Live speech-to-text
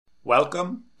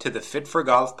Welcome to the Fit for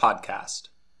Golf podcast.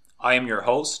 I am your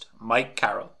host, Mike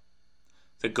Carroll.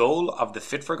 The goal of the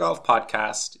Fit for Golf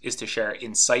podcast is to share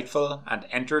insightful and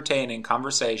entertaining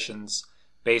conversations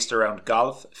based around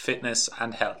golf, fitness,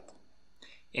 and health.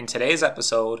 In today's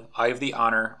episode, I have the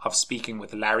honor of speaking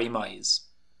with Larry Mize.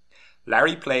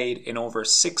 Larry played in over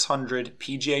 600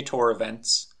 PGA Tour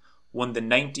events, won the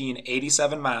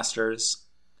 1987 Masters,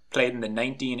 played in the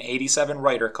 1987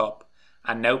 Ryder Cup,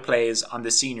 and now plays on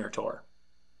the Senior Tour.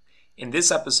 In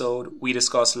this episode, we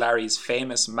discuss Larry's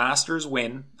famous Masters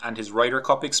win and his Ryder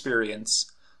Cup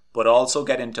experience, but also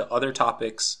get into other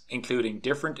topics, including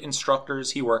different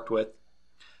instructors he worked with,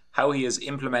 how he has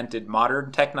implemented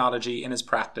modern technology in his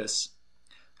practice,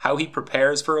 how he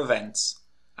prepares for events,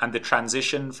 and the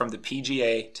transition from the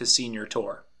PGA to Senior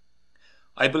Tour.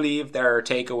 I believe there are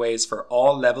takeaways for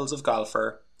all levels of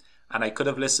golfer, and I could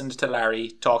have listened to Larry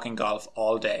talking golf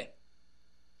all day.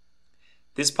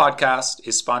 This podcast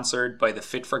is sponsored by the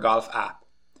Fit for Golf app,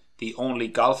 the only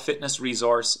golf fitness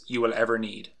resource you will ever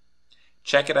need.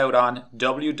 Check it out on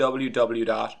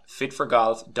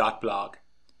www.fitforgolf.blog.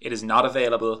 It is not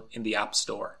available in the App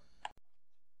Store.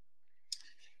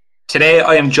 Today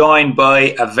I am joined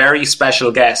by a very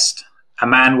special guest, a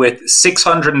man with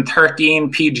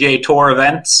 613 PGA Tour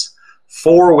events,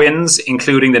 4 wins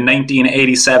including the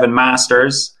 1987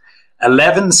 Masters,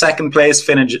 11 second place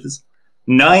finishes,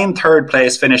 9 third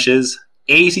place finishes,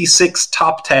 86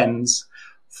 top 10s,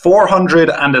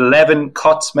 411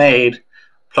 cuts made,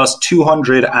 plus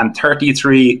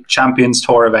 233 Champions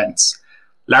Tour events.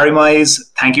 Larry Mize,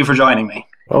 thank you for joining me.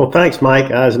 Oh, thanks, Mike.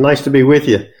 It's nice to be with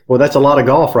you. Well, that's a lot of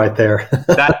golf right there.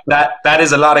 that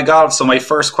is a lot of golf. So my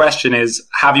first question is,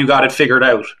 have you got it figured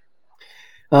out?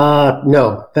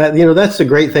 No. That's the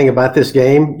great thing about this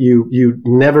game. You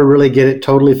never really get it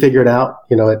totally figured out.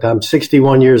 I'm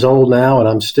 61 years old now, and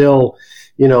I'm still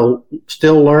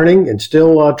learning and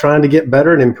still trying to get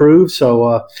better and improve.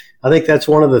 So I think that's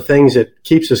one of the things that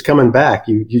keeps us coming back.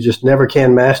 You just never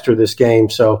can master this game.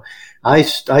 So I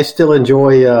still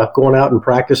enjoy going out and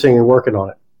practicing and working on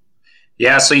it.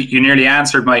 Yeah, so you nearly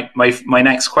answered my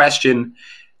next question.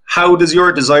 How does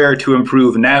your desire to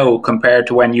improve now compared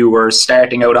to when you were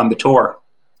starting out on the tour?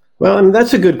 Well,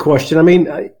 that's a good question.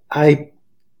 I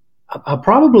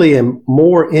probably am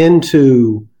more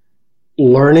into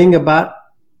learning about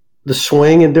the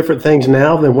swing and different things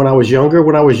now than when I was younger.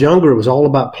 When I was younger, it was all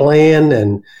about playing,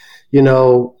 and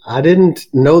I didn't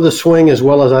know the swing as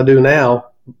well as I do now.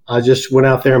 I just went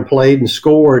out there and played and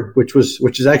scored, which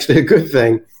is actually a good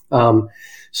thing.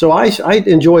 So I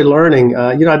enjoy learning.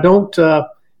 I don't.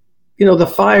 The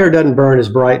fire doesn't burn as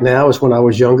bright now as when I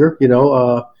was younger,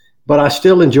 but I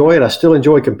still enjoy it. I still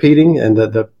enjoy competing and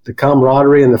the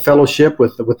camaraderie and the fellowship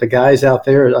with the guys out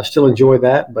there. I still enjoy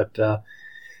that. But,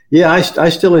 I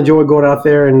still enjoy going out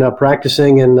there and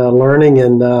practicing and learning.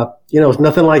 And, it's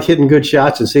nothing like hitting good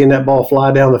shots and seeing that ball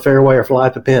fly down the fairway or fly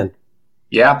at the pin.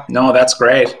 Yeah, no, that's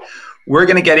great. We're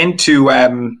going to get into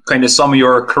kind of some of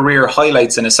your career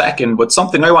highlights in a second, but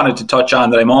something I wanted to touch on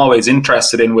that I'm always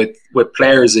interested in with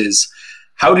players is,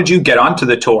 how did you get onto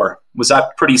the tour? Was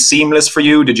that pretty seamless for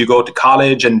you? Did you go to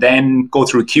college and then go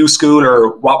through Q school,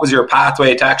 or what was your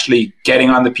pathway to actually getting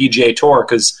on the PGA Tour?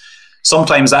 Because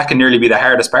sometimes that can nearly be the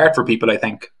hardest part for people, I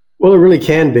think. Well, it really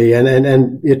can be, and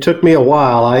it took me a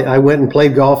while. I went and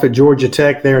played golf at Georgia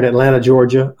Tech there in Atlanta,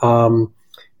 Georgia,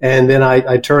 and then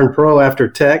I turned pro after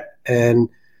Tech and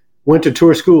went to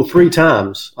tour school 3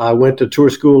 times. I went to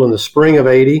tour school in the spring of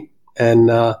 80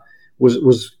 and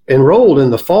was enrolled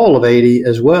in the fall of 80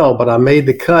 as well, but I made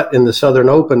the cut in the Southern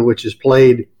Open, which is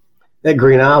played at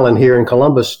Green Island here in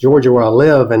Columbus, Georgia, where I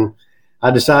live, and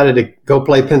I decided to go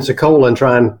play Pensacola and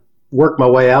try and work my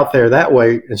way out there that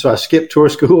way. And so I skipped tour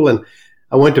school and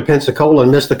I went to Pensacola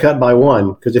and missed the cut by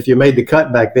 1, because if you made the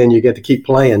cut back then, you get to keep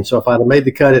playing. So if I'd have made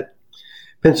the cut at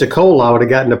Pensacola, I would have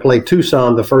gotten to play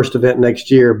Tucson the first event next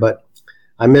year, but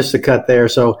I missed the cut there.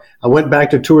 So I went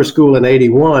back to tour school in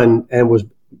 81 and was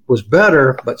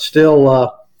better, but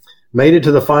still made it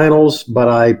to the finals. But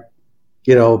I,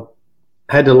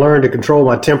 had to learn to control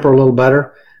my temper a little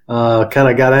better. Kind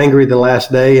of got angry the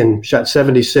last day and shot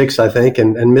 76, I think,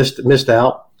 and missed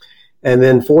out. And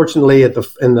then fortunately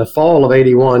in the fall of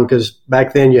 81, because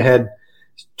back then you had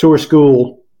tour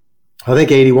school, I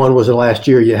think 81 was the last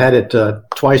year. You had it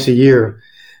twice a year.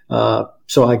 So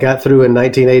I got through in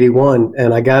 1981,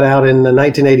 and I got out in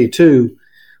 1982,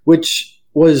 which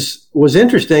was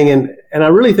interesting. And I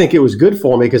really think it was good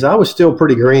for me because I was still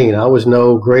pretty green. I was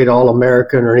no great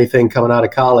All-American or anything coming out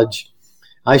of college.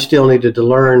 I still needed to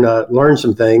learn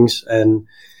some things. And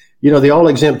the All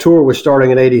Exempt Tour was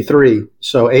starting in '83,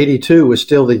 so '82 was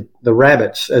still the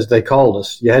Rabbits, as they called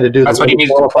us. You had to do. That's what you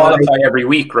needed to qualify every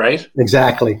week, right?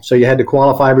 Exactly. So you had to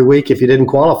qualify every week. If you didn't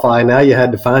qualify, now you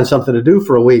had to find something to do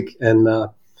for a week, and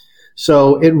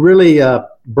so it really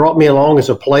brought me along as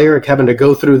a player, having to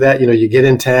go through that. You get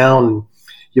in town and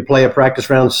you play a practice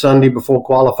round Sunday before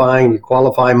qualifying. You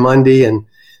qualify Monday, and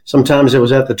sometimes it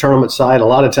was at the tournament site. A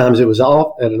lot of times it was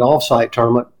at an off-site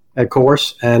tournament, of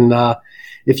course, and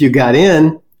if you got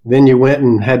in, then you went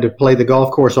and had to play the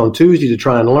golf course on Tuesday to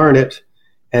try and learn it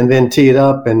and then tee it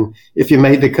up. And if you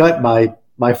made the cut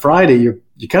by Friday, you're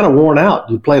kind of worn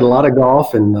out. You played a lot of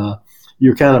golf, and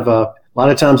you're kind of a lot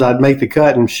of times I'd make the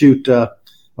cut and shoot a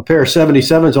pair of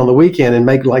 77s on the weekend and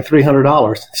make like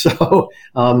 $300. So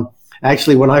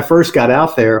actually, when I first got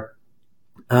out there,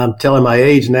 I'm telling my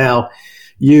age now,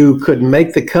 you could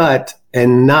make the cut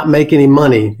and not make any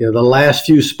money. The last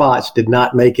few spots did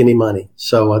not make any money.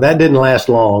 So that didn't last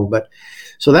long. But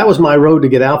so that was my road to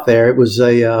get out there. It was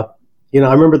I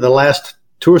remember the last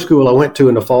tour school I went to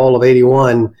in the fall of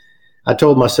 '81. I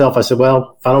told myself, I said,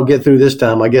 well, if I don't get through this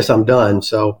time, I guess I'm done.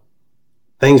 So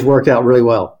things worked out really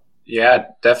well. Yeah,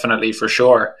 definitely, for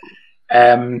sure.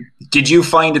 Did you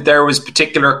find that there was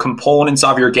particular components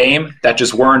of your game that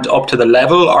just weren't up to the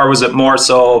level, or was it more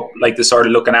so like the sort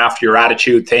of looking after your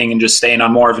attitude thing and just staying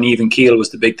on more of an even keel was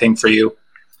the big thing for you?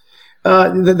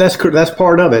 That's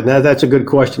part of it. Now, that's a good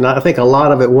question. I think a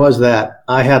lot of it was that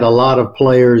I had a lot of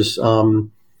players.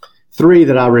 Three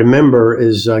that I remember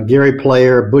is Gary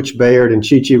Player, Butch Bayard, and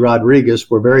Chi Chi Rodriguez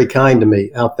were very kind to me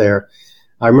out there.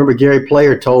 I remember Gary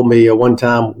Player told me one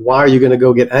time, why are you going to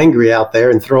go get angry out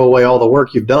there and throw away all the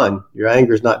work you've done? Your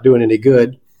anger is not doing any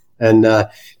good. And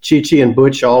Chi Chi and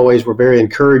Butch always were very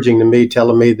encouraging to me,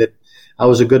 telling me that I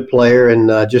was a good player and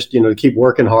just, to keep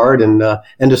working hard and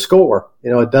to score.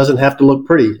 It doesn't have to look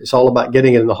pretty. It's all about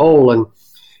getting it in the hole.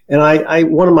 And I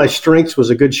one of my strengths was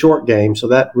a good short game, so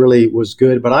that really was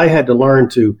good. But I had to learn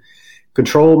to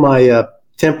control my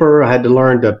temper. I had to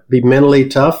learn to be mentally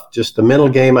tough. Just the mental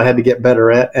game I had to get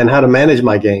better at, and how to manage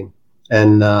my game.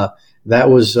 And that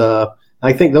was,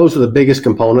 I think those were the biggest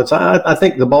components. I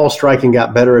think the ball striking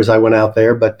got better as I went out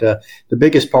there, but the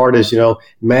biggest part is,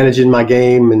 managing my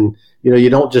game. And,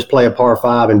 you don't just play a par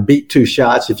five and beat two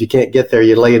shots. If you can't get there,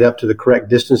 you lay it up to the correct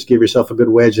distance, give yourself a good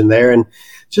wedge in there. And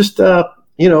just,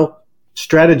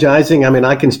 strategizing. I mean,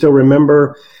 I can still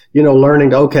remember, learning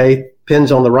to, okay,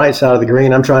 pins on the right side of the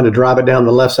green. I'm trying to drive it down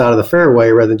the left side of the fairway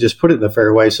rather than just put it in the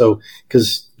fairway. So,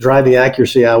 because driving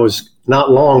accuracy, I was not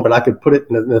long, but I could put it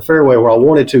in the fairway where I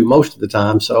wanted to most of the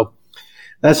time. So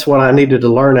that's what I needed to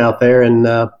learn out there. And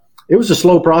it was a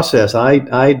slow process.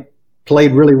 I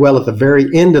played really well at the very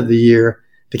end of the year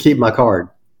to keep my card.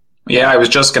 Yeah, I was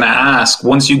just going to ask,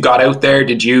 once you got out there,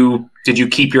 did you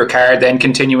keep your card then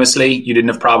continuously? You didn't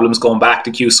have problems going back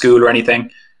to Q School or anything?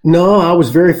 No, I was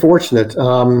very fortunate.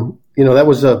 That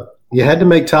was you had to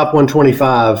make top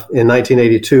 125 in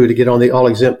 1982 to get on the All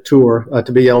Exempt Tour,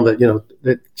 to be on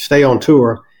stay on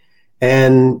tour.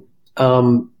 And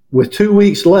with 2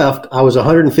 weeks left, I was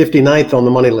 159th on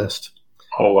the money list.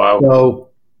 Oh, wow. So,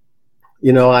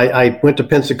 I went to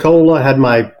Pensacola, had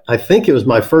I think it was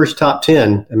my first top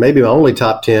 10, and maybe my only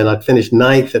top 10. I finished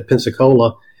ninth at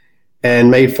Pensacola and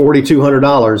made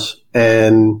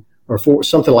 $4,200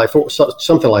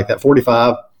 something like that,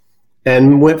 45,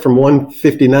 and went from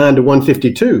 159 to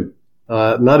 152.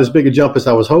 Not as big a jump as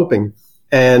I was hoping.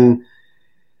 And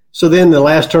so then the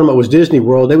last tournament was Disney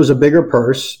World. It was a bigger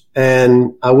purse,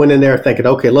 and I went in there thinking,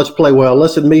 okay, let's play well.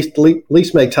 Let's at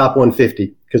least make top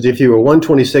 150, because if you were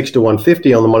 126 to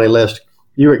 150 on the money list,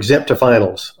 you were exempt to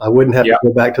finals. I wouldn't have to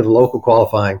go back to the local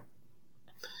qualifying.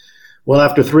 Well,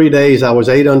 after 3 days, I was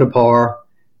 8 under par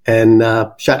and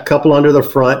shot a couple under the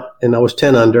front, and I was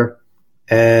 10 under.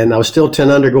 And I was still 10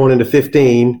 under going into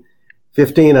 15.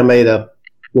 15, I made a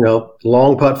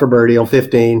long putt for birdie on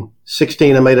 15.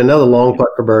 16, I made another long putt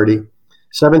for birdie.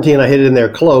 17, I hit it in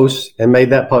there close and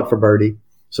made that putt for birdie.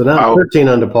 So now I'm 13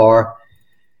 under par.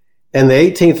 And the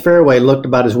 18th fairway looked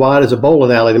about as wide as a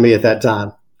bowling alley to me at that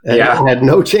time. And I had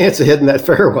no chance of hitting that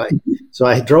fairway. So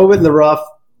I drove it in the rough,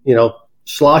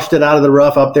 sloshed it out of the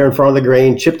rough up there in front of the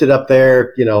green, chipped it up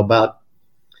there, about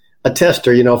a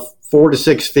tester, 4 to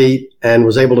 6 feet, and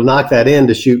was able to knock that in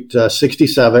to shoot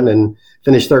 67 and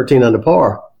finish 13 under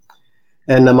par.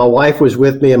 And my wife was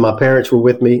with me and my parents were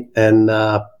with me. And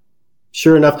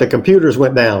sure enough, the computers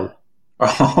went down.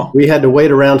 We had to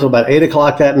wait around till about 8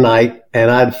 o'clock that night, and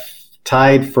I'd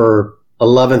tied for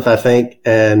 11th, I think,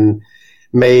 and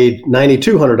made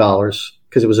 $9,200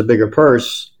 because it was a bigger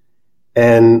purse,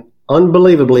 and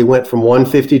unbelievably went from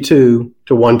 152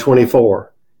 to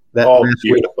 124. That last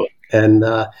week. and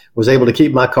was able to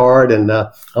keep my card. And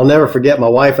I'll never forget, my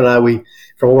wife and I,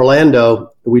 from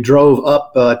Orlando, we drove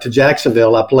up to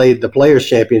Jacksonville. I played the Players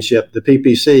Championship, the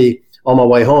PPC, on my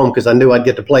way home because I knew I'd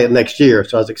get to play it next year.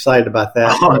 So I was excited about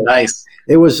that. Oh, nice.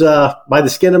 It was by the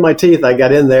skin of my teeth. I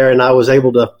got in there and I was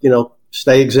able to,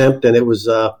 stay exempt. And it was,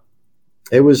 for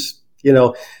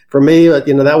me,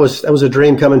 that was a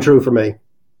dream coming true for me.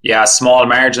 Yeah, small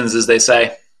margins, as they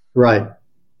say. Right.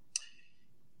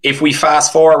 If we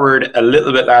fast forward a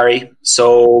little bit, Larry,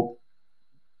 so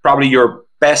probably you're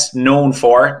best known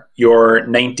for your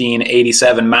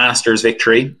 1987 Masters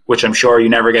victory, which I'm sure you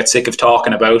never get sick of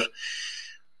talking about.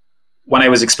 When I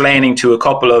was explaining to a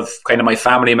couple of kind of my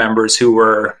family members who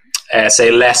were,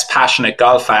 say, less passionate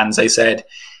golf fans, I said,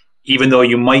 even though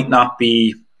you might not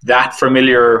be that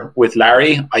familiar with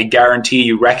Larry, I guarantee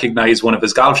you recognize one of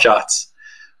his golf shots,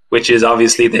 which is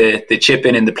obviously the chip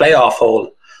in the playoff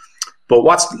hole. But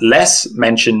what's less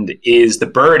mentioned is the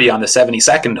birdie on the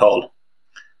 72nd hole.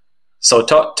 So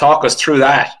talk us through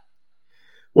that.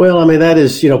 Well, I mean, that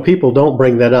is, people don't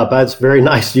bring that up. That's very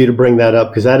nice of you to bring that up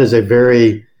because that is a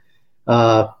very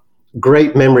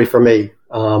great memory for me.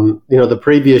 The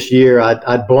previous year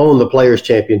I'd blown the Players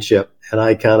Championship, and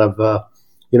I kind of,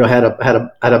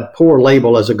 had a poor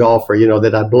label as a golfer.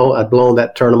 That I'd blown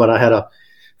that tournament. I had a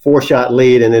 4-shot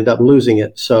lead and ended up losing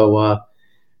it. So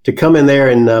to come in there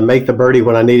and make the birdie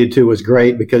when I needed to was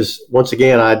great because once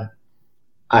again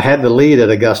I had the lead at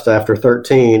Augusta after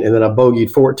 13, and then I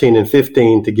bogeyed 14 and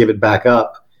 15 to give it back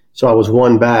up. So I was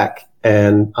one back,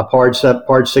 and I parred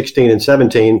 16 and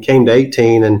 17, came to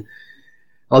 18, and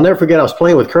I'll never forget I was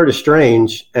playing with Curtis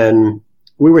Strange, and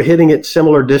we were hitting at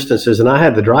similar distances, and I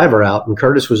had the driver out, and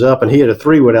Curtis was up, and he had a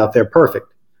 3-wood out there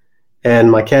perfect.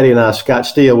 And my caddy and I, Scott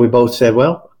Steele, we both said,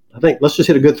 well, I think let's just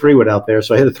hit a good 3-wood out there.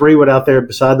 So I hit a 3-wood out there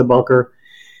beside the bunker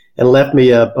and left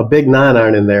me a big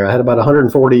 9-iron in there. I had about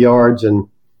 140 yards, and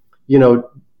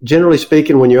generally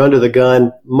speaking, when you're under the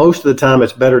gun, most of the time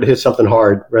it's better to hit something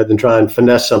hard rather than try and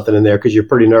finesse something in there because you're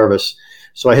pretty nervous.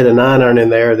 So I hit a 9-iron in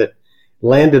there that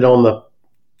landed on the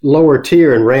lower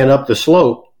tier and ran up the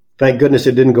slope. Thank goodness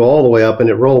it didn't go all the way up, and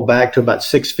it rolled back to about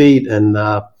 6 feet. And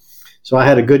so I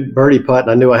had a good birdie putt,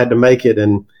 and I knew I had to make it.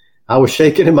 And I was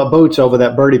shaking in my boots over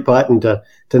that birdie putt, and to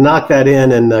knock that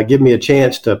in and give me a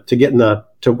chance to get in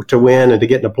to win and to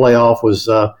get in the playoff was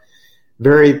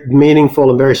very meaningful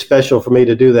and very special for me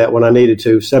to do that when I needed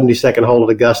to. 72nd hole at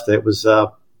Augusta. It was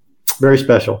very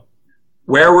special.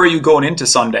 Where were you going into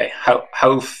Sunday?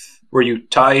 How were you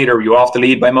tied, or were you off the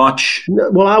lead by much?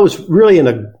 Well, I was really in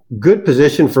a good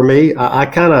position for me.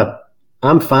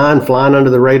 I'm fine flying under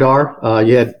the radar.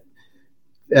 You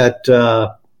had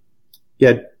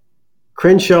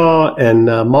Crenshaw and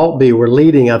Maltby were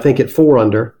leading, I think, at 4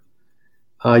 under.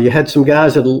 You had some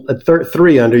guys at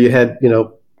 3 under. You had,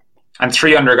 and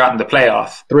 3 under got in the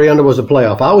playoff. 3 under was a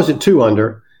playoff. I was at 2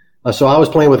 under. So I was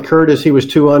playing with Curtis. He was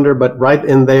 2 under, but right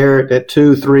in there at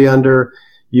 2, 3 under,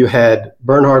 you had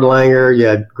Bernhard Langer, you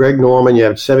had Greg Norman, you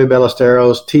had Seve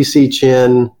Ballesteros, T.C.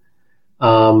 Chin,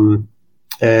 and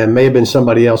may have been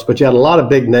somebody else, but you had a lot of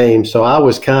big names. So I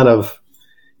was kind of,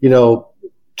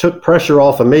 took pressure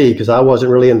off of me because I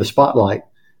wasn't really in the spotlight.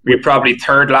 Were you probably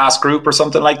third last group or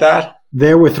something like that?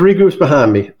 There were 3 groups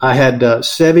behind me. I had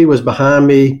Seve was behind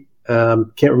me.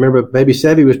 Can't remember. Maybe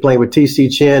Seve was playing with T.C.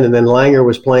 Chin, and then Langer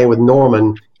was playing with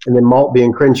Norman, and then Maltby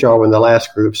and Crenshaw were in the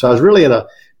last group. So I was really in a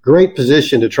great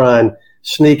position to try and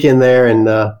sneak in there and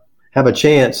have a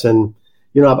chance. And,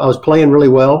 I was playing really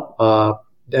well.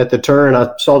 At the turn, I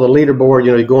saw the leaderboard.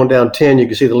 You're going down 10. You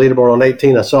can see the leaderboard on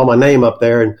 18. I saw my name up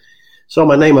there, and saw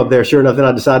my name up there. Sure enough, then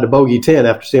I decided to bogey 10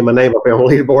 after seeing my name up there on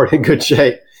the leaderboard in good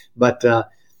shape. But,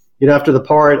 after the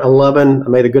par at 11, I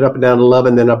made a good up and down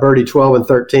 11. Then I birdied 12 and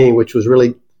 13, which was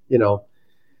really,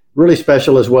 really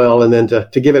special as well. And then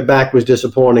to give it back was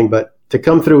disappointing. But to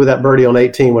come through with that birdie on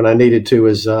 18 when I needed to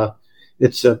is,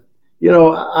 obviously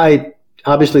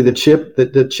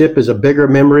the chip is a bigger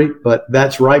memory, but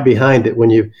that's right behind it when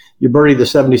you birdie the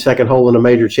 72nd hole in a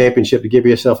major championship to give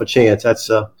yourself a chance.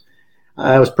 That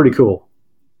was pretty cool.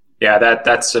 Yeah,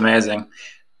 that's amazing.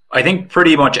 I think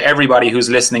pretty much everybody who's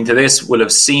listening to this will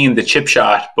have seen the chip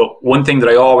shot, but one thing that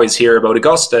I always hear about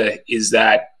Augusta is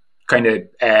that kind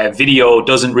of video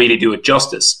doesn't really do it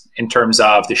justice in terms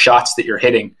of the shots that you're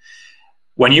hitting.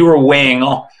 When you were weighing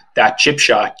up that chip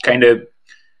shot, kind of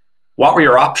what were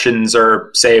your options,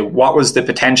 or say what was the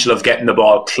potential of getting the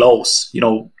ball close?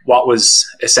 What was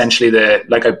essentially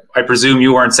I presume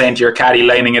you weren't saying to your caddy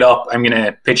lining it up, I'm going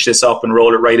to pitch this up and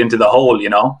roll it right into the hole,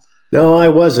 No, I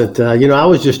wasn't. I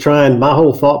was just trying. My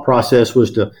whole thought process was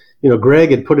to,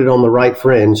 Greg had put it on the right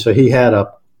fringe, so he had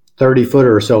a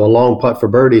 30-footer or so, a long putt for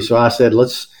birdie. So I said,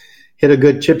 let's hit a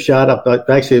good chip shot up.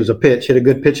 Actually, it was a pitch. Hit a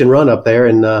good pitch and run up there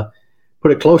and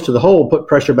put it close to the hole, put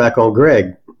pressure back on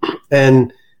Greg.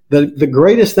 And the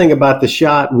greatest thing about the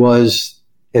shot was,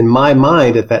 in my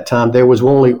mind at that time, there was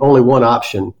only one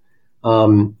option.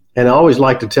 And I always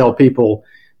like to tell people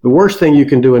the worst thing you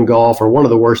can do in golf, or one of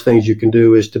the worst things you can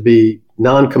do, is to be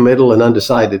non-committal and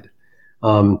undecided.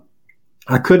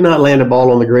 I could not land a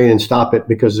ball on the green and stop it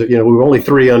because, we were only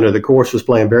 3 under. The course was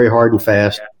playing very hard and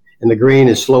fast, and the green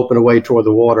is sloping away toward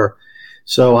the water.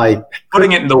 So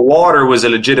putting it in the water was a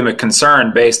legitimate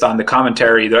concern based on the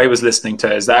commentary that I was listening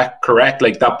to. Is that correct?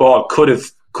 Like, that ball could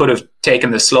have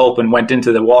taken the slope and went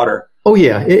into the water. Oh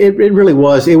yeah, it really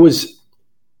was.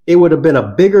 It would have been a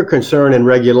bigger concern in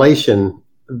regulation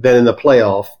than in the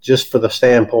playoff, just for the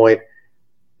standpoint,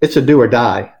 it's a do or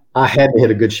die. I had to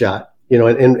hit a good shot.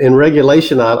 In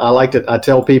regulation, I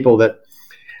tell people that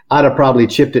I'd have probably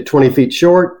chipped it 20 feet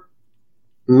short,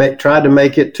 tried to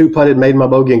make it, 2-putted, made my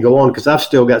bogey and go on, because I've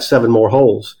still got 7 more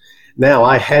holes. Now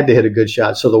I had to hit a good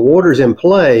shot. So the water's in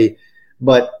play,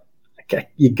 but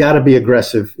you got to be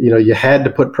aggressive. You had to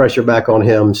put pressure back on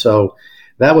him. So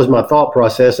that was my thought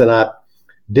process. And I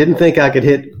didn't think I could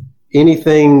hit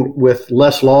anything with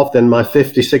less loft than my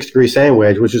 56-degree sand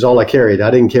wedge, which is all I carried.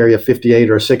 I didn't carry a 58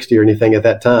 or a 60 or anything at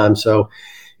that time. So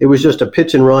it was just a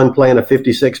pitch and run, playing a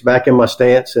 56 back in my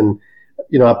stance. And,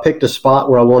 I picked a spot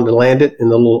where I wanted to land it in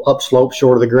the little upslope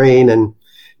short of the green. And,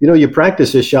 you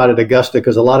practice this shot at Augusta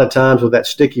because a lot of times with that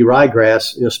sticky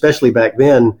ryegrass, especially back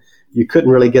then, you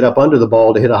couldn't really get up under the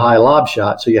ball to hit a high lob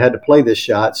shot. So you had to play this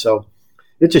shot. So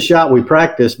it's a shot we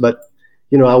practiced, but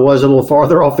I was a little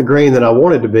farther off the green than I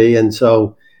wanted to be. And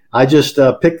so I just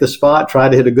picked the spot,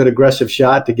 tried to hit a good aggressive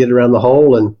shot to get around the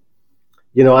hole. And,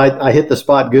 I hit the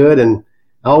spot good. And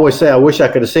I always say I wish I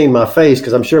could have seen my face,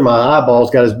 because I'm sure my eyeballs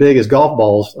got as big as golf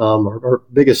balls, or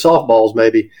big as softballs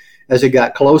maybe, as it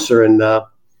got closer. And,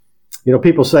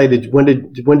 people say, when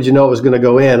did you know it was going to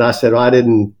go in? I said, I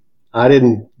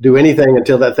didn't do anything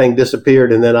until that thing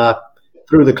disappeared. And then I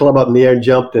threw the club up in the air and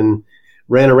jumped and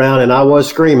ran around, and I was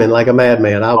screaming like a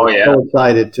madman. I was so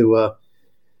excited to,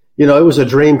 it was a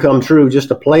dream come true just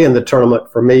to play in the tournament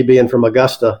for me, being from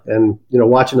Augusta and,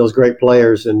 watching those great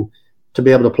players, and to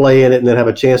be able to play in it and then have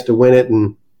a chance to win it.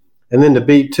 And then to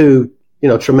beat 2,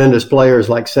 tremendous players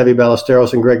like Seve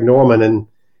Ballesteros and Greg Norman.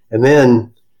 And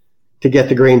then to get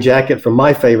the green jacket from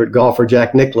my favorite golfer,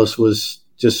 Jack Nicklaus, was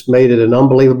just made it an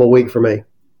unbelievable week for me.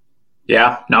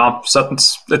 Yeah, no,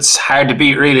 it's hard to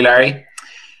beat, really, Larry.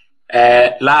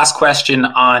 Last question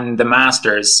on the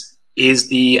Masters. Is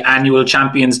the annual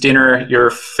Champions Dinner your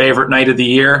favorite night of the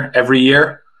year, every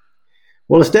year?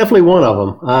 Well, it's definitely one of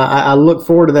them. I look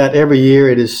forward to that every year.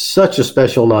 It is such a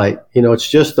special night. It's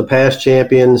just the past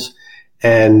champions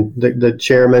and the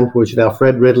chairman, which is now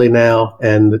Fred Ridley now,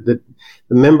 and the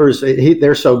members.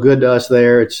 They're so good to us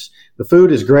there. The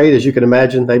food is great, as you can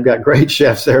imagine. They've got great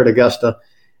chefs there at Augusta,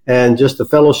 and just the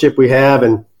fellowship we have.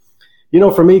 And,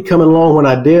 for me coming along when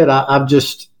I did,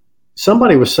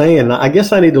 somebody was saying, I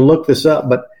guess I need to look this up,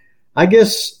 but I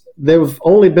guess there have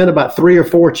only been about 3 or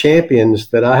 4 champions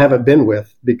that I haven't been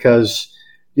with, because,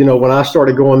 when I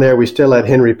started going there, we still had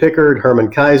Henry Pickard,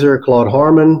 Herman Kaiser, Claude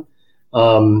Harmon.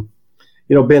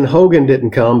 Ben Hogan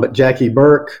didn't come, but Jackie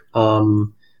Burke,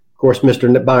 of course,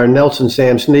 Mr. Byron Nelson,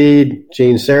 Sam Snead,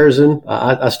 Gene Sarazen.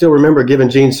 I still remember giving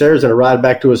Gene Sarazen a ride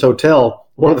back to his hotel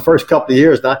one of the first couple of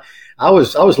years. And I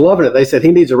was loving it. They said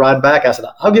he needs a ride back. I said,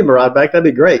 I'll give him a ride back. That'd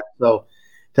be great. So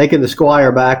taking the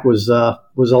Squire back was a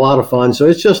lot of fun. So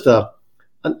it's just an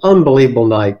unbelievable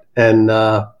night. And,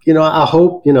 I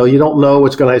hope, you don't know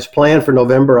it's planned for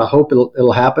November. I hope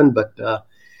it'll happen, but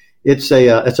it's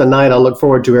a night I look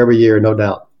forward to every year, no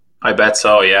doubt. I bet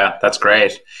so. Yeah, that's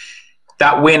great.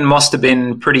 That win must have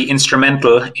been pretty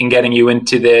instrumental in getting you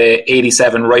into the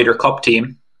 87 Ryder Cup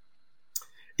team.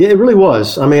 Yeah, it really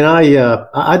was. I mean,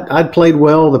 I'd played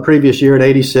well the previous year at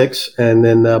 86, and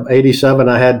then 87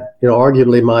 I had,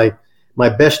 arguably my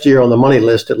best year on the money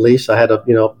list. At least I had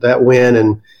that win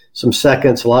and some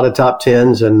seconds, a lot of top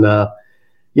tens, and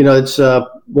it's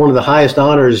one of the highest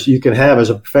honors you can have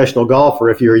as a professional golfer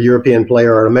if you're a European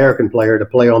player or an American player, to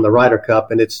play on the Ryder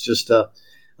Cup, and it's just an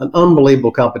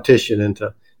unbelievable competition. And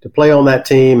to play on that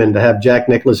team and to have Jack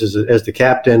Nicklaus as the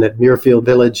captain at Muirfield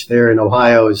Village there in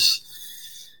Ohio is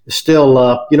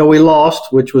still, we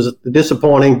lost, which was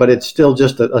disappointing, but it's still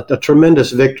just a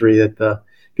tremendous victory because,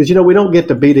 we don't get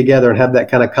to be together and have that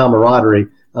kind of camaraderie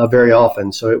very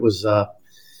often. So it was,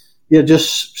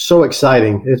 just so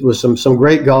exciting. It was some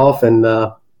great golf, and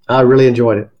I really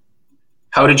enjoyed it.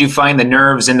 How did you find the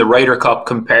nerves in the Ryder Cup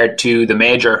compared to the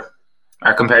major,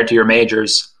 or compared to your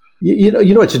majors?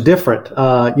 It's different.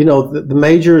 The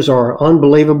majors are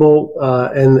unbelievable,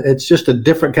 and it's just a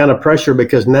different kind of pressure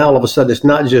because now all of a sudden it's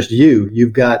not just you.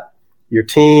 You've got your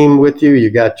team with you. You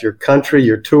got your country,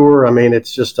 your tour. I mean,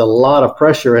 it's just a lot of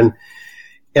pressure, and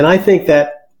I think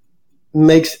that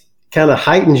kind of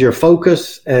heightens your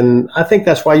focus, and I think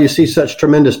that's why you see such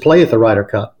tremendous play at the Ryder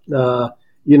Cup.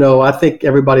 I think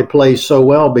everybody plays so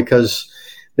well because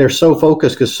they're so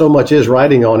focused because so much is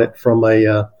riding on it from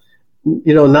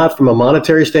not from a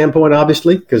monetary standpoint,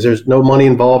 obviously, because there's no money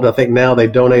involved. I think now they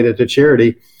donate it to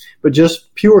charity, but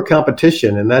just pure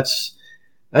competition. And that's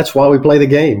why we play the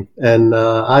game. And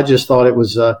I just thought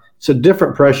it's a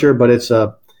different pressure, but it's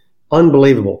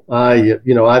unbelievable. I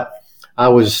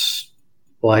was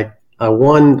like, I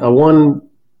was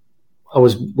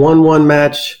won one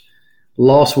match,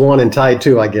 lost one, and tied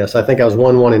two, I guess. I think I was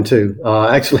 1-1 and 2.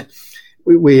 Actually,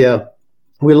 we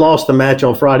lost the match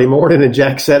on Friday morning, and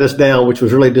Jack set us down, which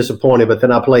was really disappointing. But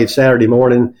then I played Saturday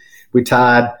morning. We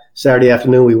tied. Saturday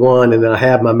afternoon, we won. And then I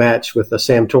had my match with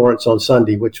Sam Torrance on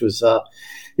Sunday, which was, a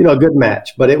good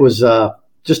match. But it was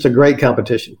just a great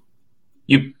competition.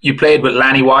 You played with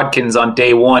Lanny Wadkins on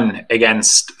day one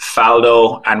against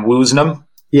Faldo and Woosnam.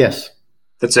 Yes.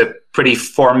 That's a pretty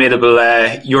formidable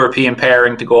European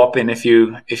pairing to go up in if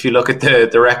you look at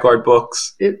the record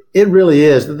books. It really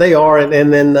is. They are,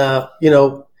 and then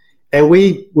and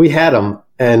we had them,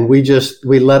 and we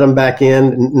let them back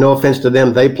in. No offense to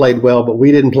them, they played well, but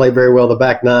we didn't play very well the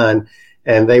back nine,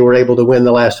 and they were able to win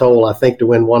the last hole, I think, to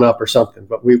win one up or something.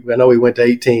 But I know we went to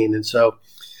 18, and so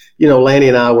Lanny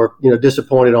and I were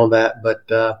disappointed on that, but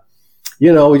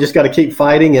we just got to keep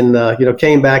fighting, and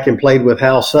came back and played with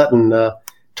Hal Sutton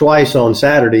twice on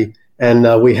Saturday,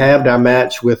 and we halved our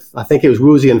match with, I think it was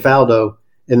Woosie and Faldo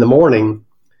in the morning,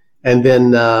 and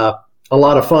then a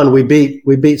lot of fun. We beat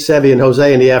Seve and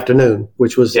Jose in the afternoon,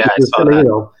 which was,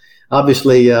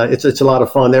 obviously it's a lot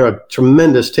of fun. They're a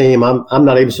tremendous team. I'm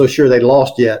not even so sure they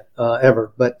lost yet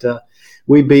ever, but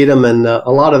we beat them, and a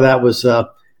lot of that was I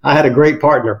had a great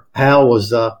partner. Hal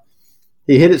was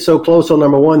he hit it so close on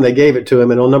number one, they gave it to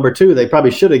him. And on number two, they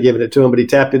probably should have given it to him, but he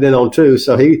tapped it in on two.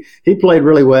 So he played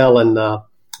really well, and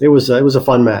it was a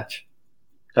fun match.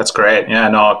 That's great. Yeah,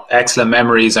 no, excellent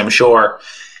memories, I'm sure.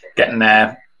 Getting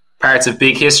parts of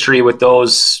big history with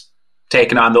those,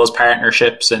 taking on those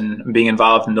partnerships and being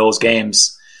involved in those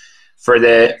games. For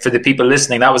the people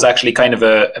listening, that was actually kind of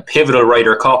a pivotal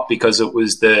Ryder Cup because it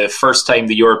was the first time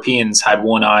the Europeans had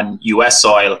won on US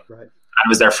soil. Right. And it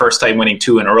was their first time winning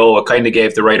two in a row. It kind of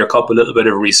gave the Ryder Cup a little bit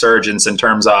of resurgence in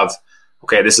terms of,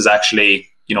 okay, this is actually,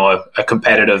 a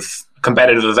competitive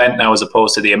event now, as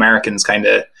opposed to the Americans kind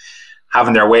of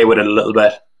having their way with it a little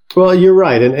bit. Well, you're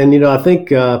right. And I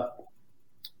think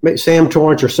Sam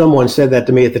Torrance or someone said that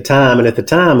to me at the time. And at the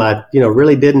time, I,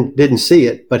 really didn't see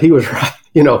it, but he was right,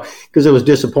 because it was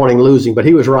disappointing losing, but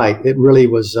he was right. It really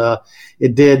was,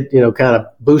 it did, kind of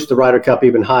boost the Ryder Cup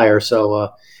even higher.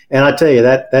 So, and I tell you,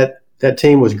 that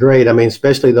team was great. I mean,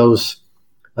 especially those,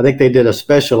 I think they did a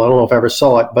special, I don't know if I ever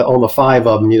saw it, but on the five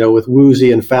of them, with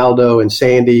Woosie and Faldo and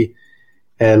Sandy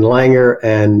and Langer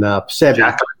and Seve.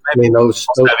 I mean,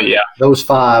 those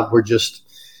five were just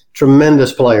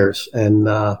tremendous players. And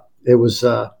it was,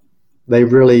 they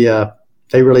really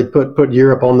put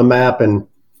Europe on the map and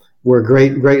were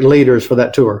great leaders for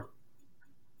that tour.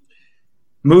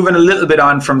 Moving a little bit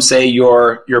on from, say,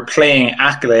 your playing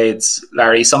accolades,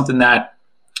 Larry, something that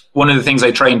one of the things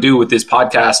I try and do with this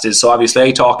podcast is, so obviously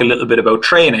I talk a little bit about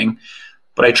training,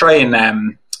 but I try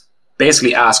and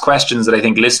basically ask questions that I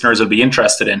think listeners will be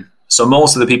interested in. So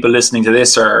most of the people listening to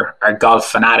this are golf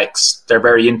fanatics. They're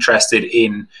very interested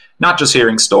in not just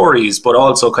hearing stories, but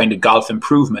also kind of golf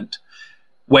improvement.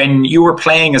 When you were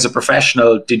playing as a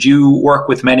professional, did you work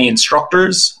with many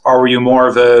instructors, or were you more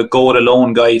of a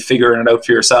go-it-alone guy figuring it out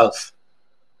for yourself?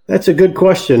 That's a good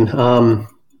question.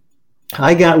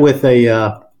 I got with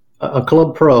a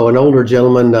club pro, an older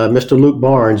gentleman, Mr. Luke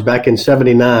Barnes, back in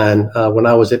 '79 when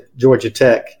I was at Georgia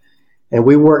Tech. And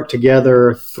we worked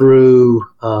together through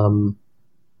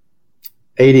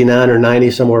 89 or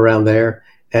 90, somewhere around there.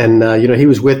 And, he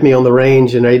was with me on the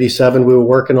range in '87. We were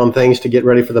working on things to get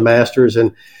ready for the Masters.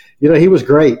 And, he was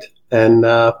great. And,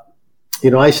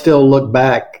 I still look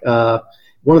back.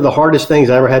 One of the hardest things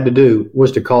I ever had to do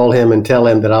was to call him and tell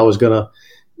him that I was going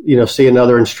to, see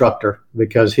another instructor,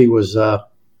 because he was I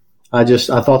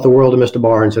thought the world of Mr.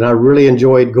 Barnes. And I really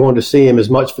enjoyed going to see him as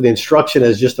much for the instruction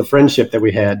as just the friendship that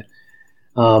we had.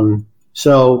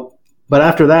 But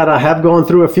after that, I have gone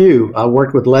through a few. I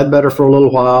worked with Ledbetter for a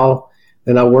little while.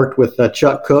 Then I worked with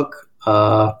Chuck Cook,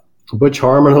 Butch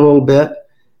Harmon a little bit.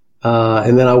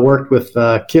 And then I worked with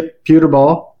Kip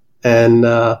Peterball. And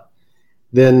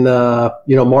then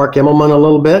Mark Immelman a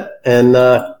little bit, and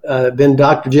then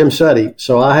Dr. Jim Sutty.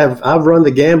 So I've run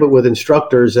the gambit with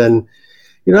instructors, and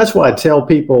that's why I tell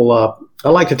people. I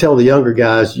like to tell the younger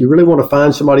guys, you really want to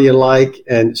find somebody you like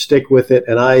and stick with it.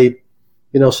 And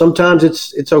sometimes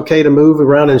it's okay to move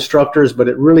around instructors, but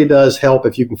it really does help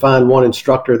if you can find one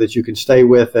instructor that you can stay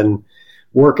with and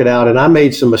work it out. And I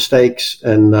made some mistakes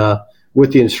and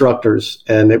with the instructors,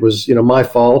 and it was my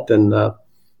fault. And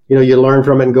you learn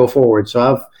from it and go forward. So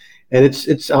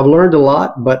I've learned a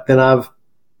lot, but then I've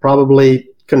probably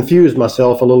confused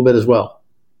myself a little bit as well.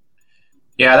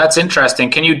 Yeah, that's interesting.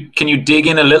 Can you dig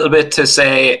in a little bit to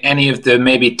say any of the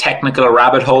maybe technical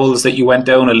rabbit holes that you went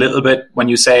down a little bit when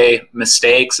you say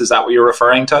mistakes? Is that what you're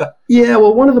referring to? Yeah,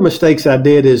 well, one of the mistakes I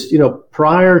did is,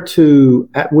 prior to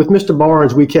with Mr.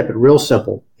 Barnes, we kept it real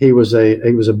simple. He was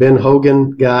a Ben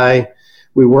Hogan guy.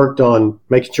 We worked on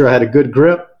making sure I had a good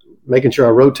grip, making sure I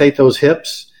rotate those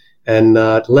hips and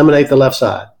eliminate the left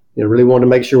side. Really wanted to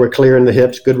make sure we're clearing the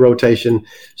hips, good rotation.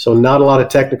 So not a lot of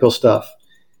technical stuff.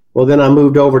 Well, then I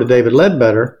moved over to David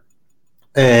Ledbetter,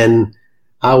 and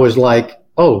I was like,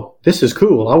 "Oh, this is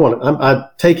cool. I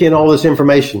take in all this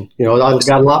information. I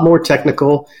got a lot more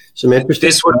technical, some interesting."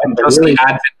 This would be just the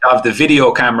advent of the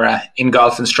video camera in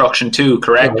golf instruction too,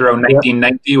 correct? Right. Around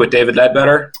 1990 with David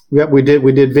Ledbetter. Yeah, we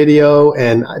did video,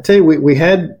 and I tell you, we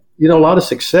had a lot of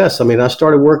success. I mean, I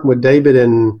started working with David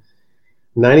in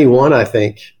 91, I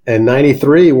think, and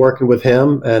 93 working with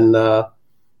him, and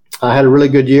I had a really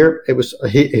good year. It was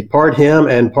part him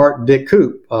and part Dick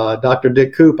Coop. Dr.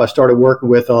 Dick Coop I started working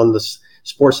with on the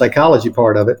sports psychology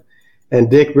part of it. And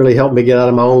Dick really helped me get out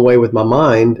of my own way with my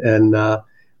mind. And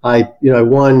I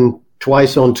won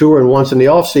twice on tour and once in the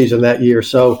off season that year.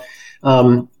 So,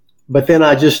 but then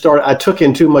I took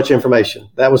in too much information.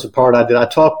 That was the part I did. I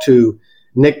talked to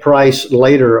Nick Price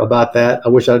later about that. I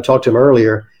wish I'd talked to him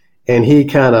earlier. And he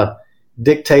kind of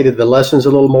dictated the lessons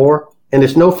a little more. And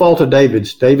it's no fault of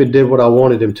David's. David did what I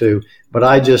wanted him to.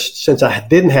 But since I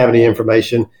didn't have any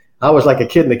information, I was like a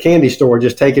kid in the candy store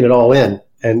just taking it all in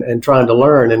and trying to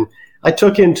learn. And I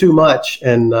took in too much.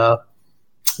 And, that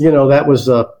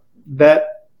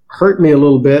hurt me a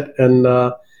little bit.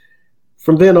 And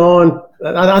from then on,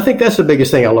 I think that's the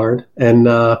biggest thing I learned. And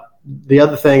the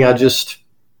other thing I just,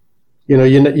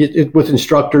 with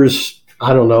instructors,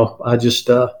 I don't know. I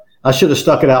should have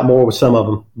stuck it out more with some of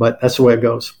them. But that's the way it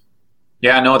goes.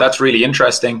 Yeah, no, that's really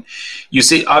interesting. You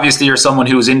see, obviously, you're someone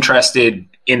who's interested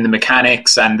in the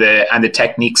mechanics and the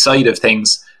technique side of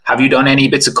things. Have you done any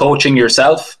bits of coaching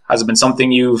yourself? Has it been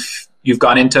something you've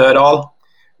gone into at all?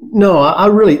 No, I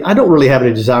don't really have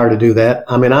any desire to do that.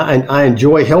 I mean, I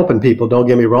enjoy helping people. Don't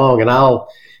get me wrong, and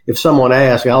if someone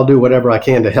asks, I'll do whatever I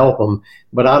can to help them.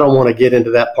 But I don't want to get into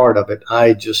that part of it.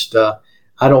 I just I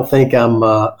don't think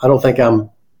I'm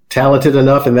talented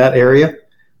enough in that area.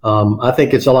 I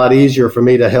think it's a lot easier for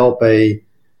me to help a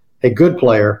good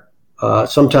player.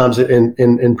 Sometimes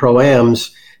in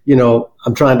pro-ams,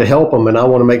 I'm trying to help them and I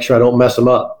want to make sure I don't mess them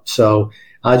up. So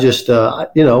I just, I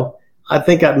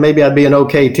think maybe I'd be an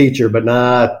okay teacher, but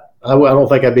I don't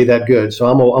think I'd be that good. So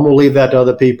I'm going to leave that to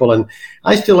other people. And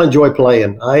I still enjoy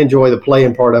playing. I enjoy the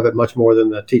playing part of it much more than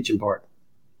the teaching part.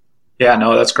 Yeah,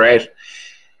 no, that's great.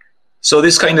 So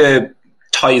this kind of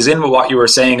ties in with what you were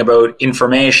saying about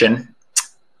information.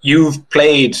 You've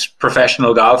played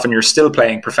professional golf and you're still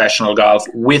playing professional golf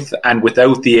with and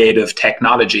without the aid of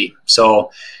technology.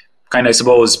 So kind of, I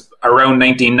suppose, around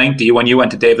 1990, when you went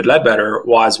to David Ledbetter,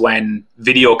 was when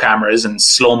video cameras and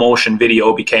slow motion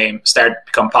video started to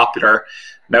become popular.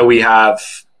 Now we have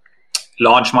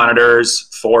launch monitors,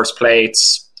 force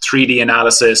plates, 3D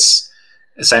analysis,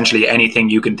 essentially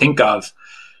anything you can think of.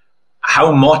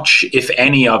 How much, if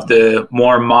any, of the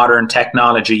more modern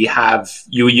technology have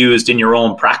you used in your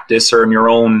own practice or in your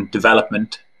own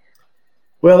development?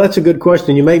 Well, that's a good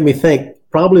question. You made me think.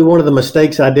 Probably one of the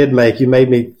mistakes I did make, you made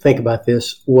me think about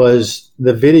this, was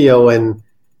the video, and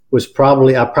I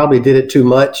probably did it too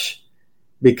much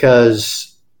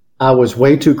because I was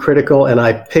way too critical and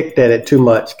I picked at it too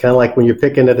much. Kind of like when you're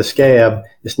picking at a scab,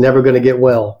 it's never going to get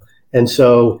well. And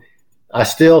so I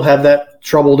still have that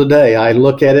trouble today. I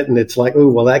look at it and it's like, oh,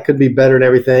 well, that could be better and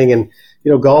everything. And,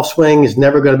 golf swing is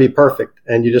never going to be perfect.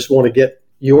 And you just want to get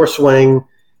your swing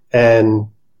and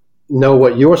know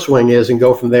what your swing is and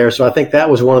go from there. So I think that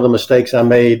was one of the mistakes I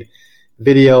made,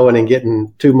 video and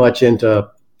getting too much into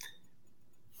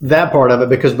that part of it,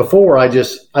 because before I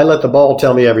let the ball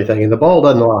tell me everything, and the ball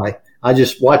doesn't lie. I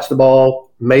just watched the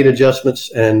ball, made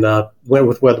adjustments, and went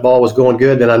with where the ball was going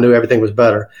good. Then I knew everything was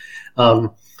better.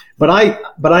 But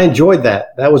I enjoyed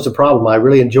that. That was the problem. I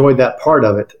really enjoyed that part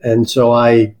of it. And so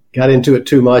I got into it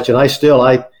too much. And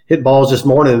hit balls this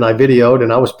morning and I videoed,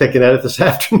 and I was picking at it this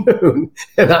afternoon,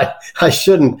 and I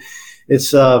shouldn't.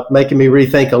 It's making me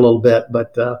rethink a little bit,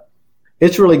 but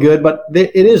it's really good. But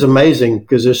it is amazing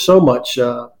because there's so much.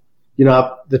 The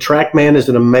TrackMan is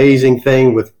an amazing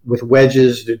thing with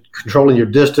wedges, controlling your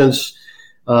distance,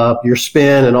 your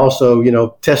spin, and also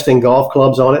testing golf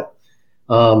clubs on it.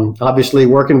 Obviously,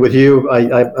 working with you,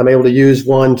 I'm able to use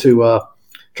one to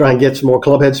try and get some more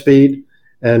club head speed,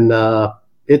 and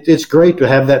it's great to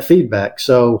have that feedback.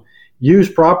 So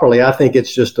used properly, I think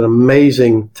it's just an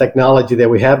amazing technology that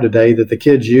we have today that the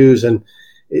kids use, and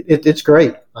it's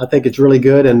great. I think it's really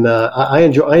good, and I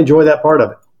enjoy that part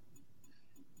of it.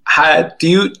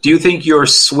 Do you think your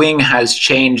swing has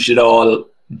changed at all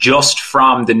just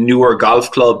from the newer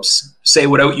golf clubs? Say,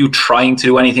 without you trying to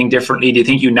do anything differently, do you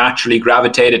think you naturally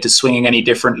gravitated to swinging any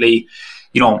differently?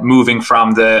 Moving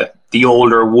from the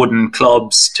older wooden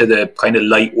clubs to the kind of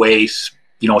lightweight,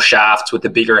 shafts with the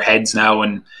bigger heads now,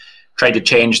 and tried to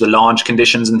change the launch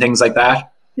conditions and things like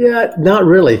that? Yeah, not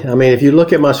really. I mean, if you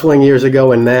look at my swing years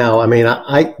ago and now, I mean,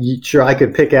 I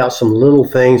could pick out some little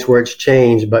things where it's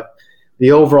changed, but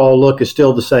the overall look is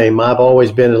still the same. I've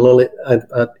always been a little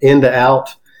in to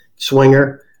out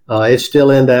swinger. It's still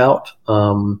in to out.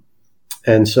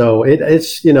 And so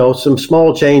it's, some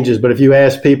small changes, but if you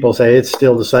ask people, say it's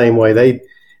still the same way.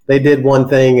 They did one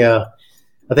thing,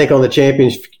 I think on the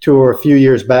Champions Tour a few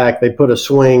years back, they put a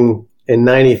swing in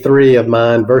 93 of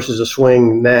mine versus a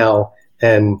swing now,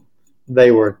 and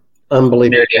they were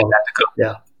unbelievable.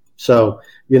 Yeah. So,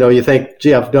 you think,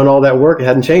 gee, I've done all that work. It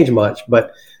hadn't changed much,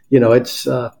 but it's,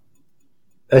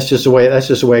 that's just the way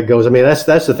it goes. I mean, that's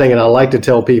the thing. And I like to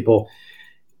tell people,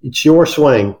 it's your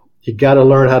swing. You got to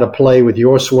learn how to play with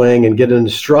your swing and get an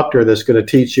instructor that's going to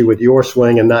teach you with your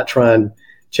swing and not try and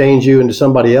change you into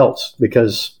somebody else,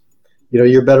 because,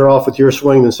 you're better off with your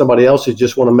swing than somebody else who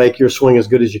just want to make your swing as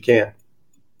good as you can.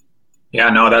 Yeah,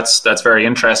 no, that's very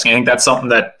interesting. I think that's something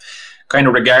that kind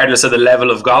of regardless of the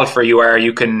level of golfer you are,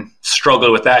 you can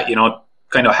struggle with that,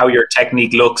 kind of how your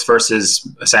technique looks versus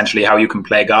essentially how you can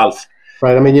play golf.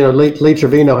 Right. I mean, Lee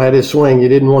Trevino had his swing. You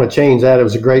didn't want to change that. It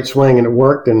was a great swing and it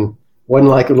worked, and wasn't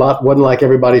like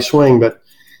everybody's swing, but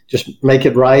just make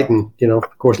it right. And,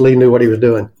 of course, Lee knew what he was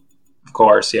doing. Of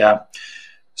course, yeah.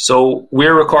 So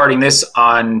we're recording this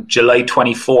on July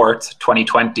 24th,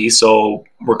 2020. So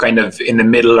we're kind of in the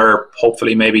middle, or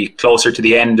hopefully maybe closer to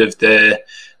the end of the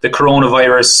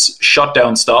coronavirus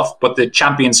shutdown stuff. But the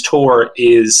Champions Tour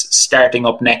is starting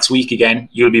up next week again.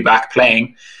 You'll be back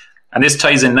playing. And this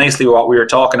ties in nicely with what we were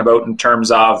talking about in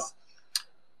terms of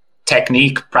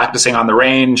technique, practicing on the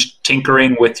range,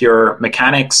 tinkering with your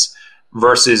mechanics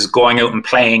versus going out and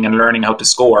playing and learning how to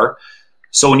score.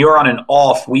 So when you're on an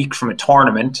off week from a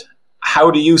tournament,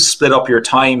 how do you split up your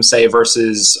time, say,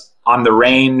 versus on the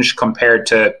range compared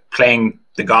to playing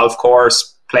the golf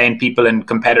course, playing people in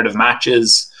competitive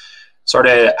matches? Sort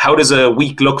of, how does a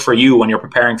week look for you when you're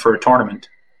preparing for a tournament?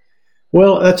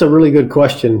 Well, that's a really good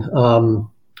question.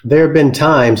 There have been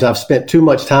times I've spent too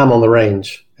much time on the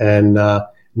range and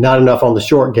not enough on the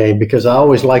short game, because I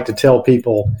always like to tell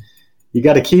people you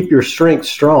got to keep your strengths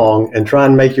strong and try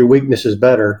and make your weaknesses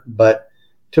better. But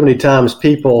too many times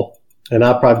people, and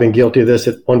I've probably been guilty of this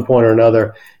at one point or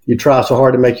another, you try so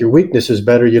hard to make your weaknesses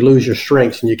better, you lose your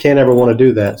strengths, and you can't ever want to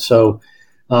do that. So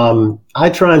I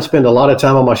try and spend a lot of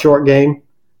time on my short game.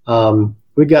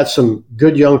 We've got some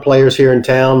good young players here in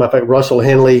town. I think Russell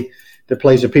Henley, that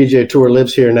plays the PGA Tour,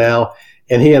 lives here now,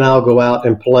 and he and I'll go out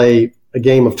and play a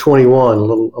game of 21, a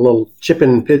little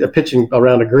pitching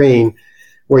around a green,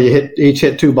 where you each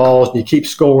hit two balls and you keep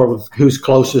score with who's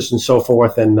closest and so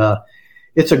forth. And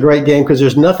it's a great game because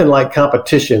there's nothing like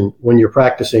competition when you're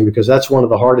practicing, because that's one of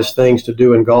the hardest things to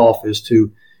do in golf, is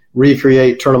to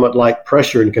recreate tournament-like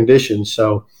pressure and conditions.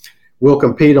 So we'll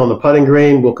compete on the putting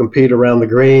green, we'll compete around the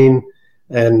green,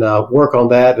 and work on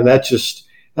that. And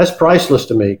that's priceless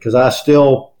to me, because I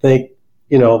still think,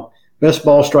 best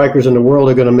ball strikers in the world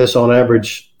are going to miss on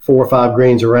average 4 or 5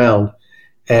 greens around,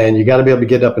 and you got to be able to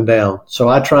get up and down. So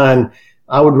I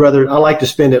like to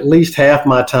spend at least half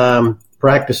my time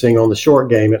practicing on the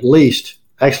short game, at least,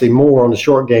 actually more on the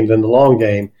short game than the long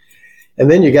game.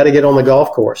 And then you got to get on the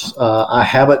golf course. I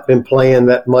haven't been playing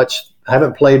that much. I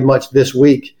haven't played much this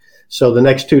week. So the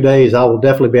next 2 days I will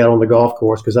definitely be out on the golf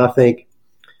course, because I think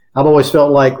I've always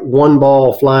felt like one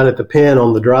ball flying at the pin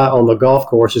on the golf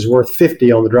course is worth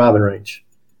 50 on the driving range.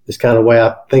 It's kind of the way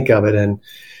I think of it. And,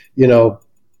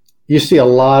 you see a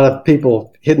lot of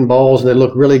people hitting balls and they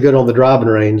look really good on the driving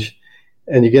range,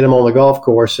 and you get them on the golf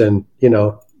course and,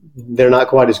 they're not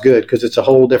quite as good because it's a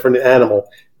whole different animal,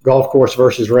 golf course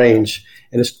versus range.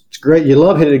 And it's great. You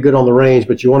love hitting it good on the range,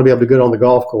 but you want to be able to do good on the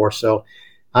golf course. So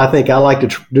I think I like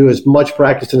to do as much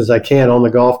practicing as I can on the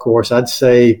golf course. I'd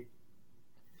say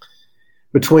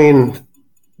between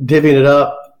divvying it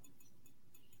up,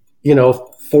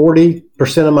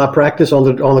 40% of my practice on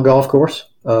the golf course.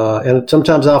 And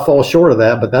sometimes I'll fall short of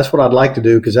that, but that's what I'd like to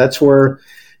do because that's where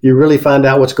you really find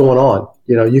out what's going on.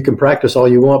 You can practice all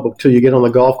you want, but until you get on the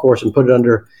golf course and put it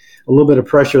under a little bit of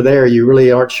pressure there, you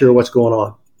really aren't sure what's going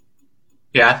on.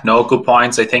 Yeah, no, good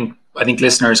points. I think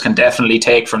listeners can definitely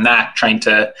take from that, trying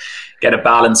to get a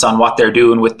balance on what they're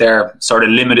doing with their sort of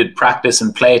limited practice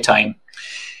and play time.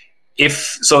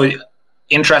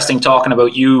 Interesting talking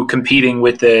about you competing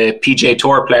with the PGA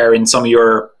Tour player in some of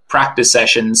your practice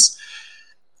sessions.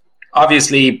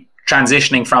 Obviously,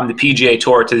 transitioning from the PGA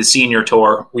Tour to the Senior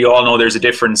Tour, we all know there's a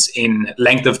difference in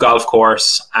length of golf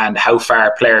course and how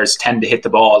far players tend to hit the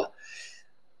ball.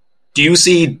 Do you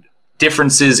see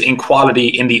differences in quality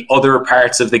in the other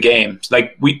parts of the game?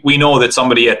 Like we know that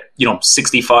somebody at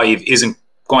 65 isn't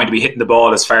going to be hitting the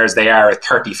ball as far as they are at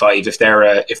 35 if they're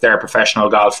a professional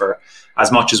golfer,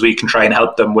 as much as we can try and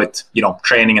help them with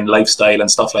training and lifestyle and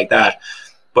stuff like that.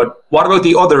 But what about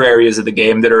the other areas of the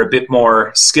game that are a bit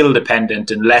more skill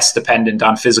dependent and less dependent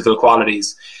on physical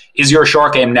qualities? Is your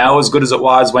short game now as good as it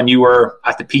was when you were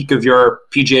at the peak of your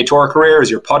PGA Tour career?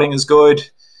 Is your putting as good?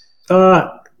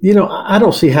 I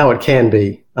don't see how it can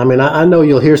be. I mean, I know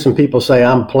you'll hear some people say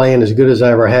I'm playing as good as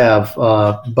I ever have,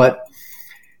 but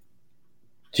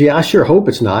I sure hope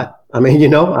it's not. I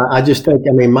mean, I just think,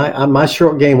 my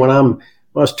short game when I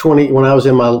was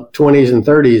in my 20s and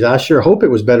 30s, I sure hope it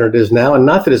was better than it is now. And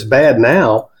not that it's bad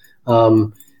now,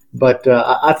 but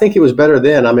I think it was better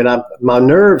then. I mean, my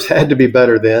nerves had to be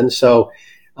better then. So,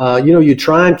 you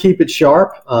try and keep it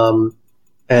sharp,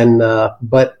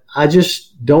 but I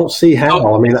just don't see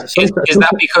how. So is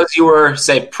that because you were,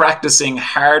 say, practicing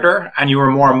harder and you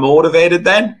were more motivated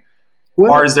then?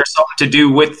 Well, or is there something to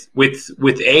do with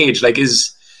age?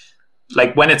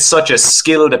 Like when it's such a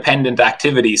skill dependent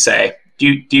activity, say,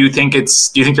 do you think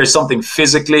there's something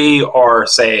physically or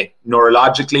say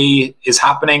neurologically is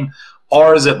happening,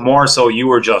 or is it more so you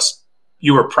were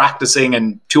practicing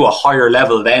and to a higher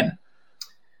level then?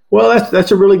 Well,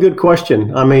 that's a really good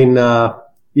question. I mean, I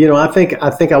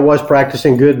think I was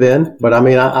practicing good then, but I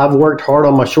mean, I've worked hard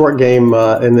on my short game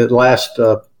in the last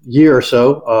year or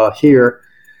so here.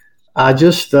 I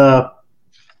just have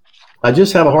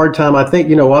a hard time. I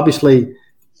think, obviously,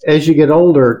 as you get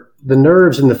older, the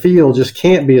nerves in the field just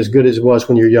can't be as good as it was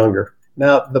when you're younger.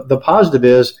 Now, the positive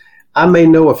is I may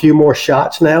know a few more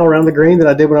shots now around the green than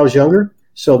I did when I was younger,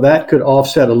 so that could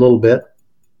offset a little bit.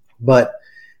 But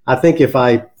I think if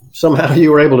somehow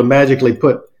you were able to magically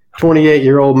put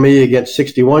 28-year-old me against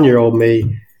 61-year-old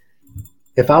me,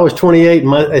 if I was 28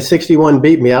 and 61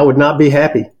 beat me, I would not be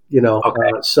happy,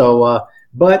 Okay.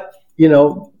 But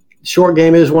short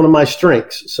game is one of my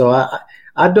strengths. So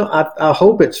I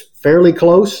hope it's fairly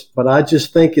close, but I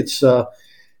just think it's,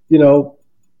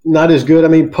 not as good. I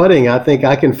mean, putting, I think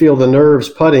I can feel the nerves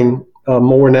putting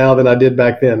more now than I did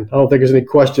back then. I don't think there's any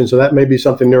question. So that may be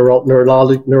something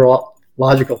neurological.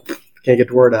 Can't get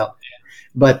the word out.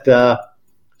 But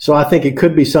so I think it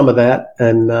could be some of that.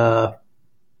 And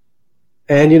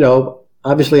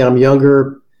obviously I'm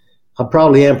younger. I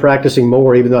probably am practicing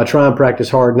more, even though I try and practice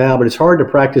hard now. But it's hard to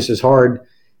practice as hard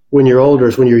when you're older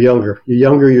as when you're younger. You're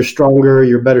younger, you're stronger,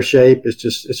 you're better shape.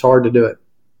 It's hard to do it.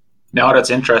 No, that's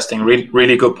interesting. Really,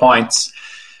 really good points.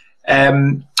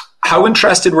 How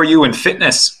interested were you in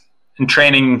fitness and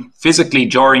training physically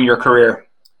during your career?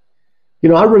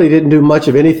 I really didn't do much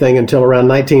of anything until around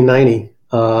 1990.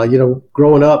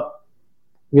 Growing up,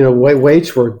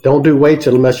 weights don't do weights,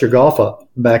 it'll mess your golf up.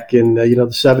 Back in, the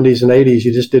 70s and 80s,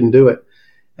 you just didn't do it.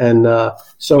 And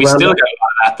so we still got a lot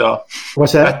of that, though.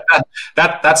 What's that?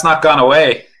 That's not gone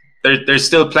away. There's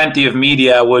still plenty of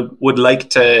media would like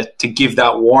to give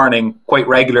that warning quite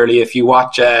regularly. If you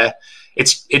watch,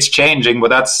 it's changing, but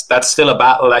that's still a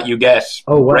battle that you get.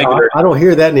 Oh, well, regularly. I don't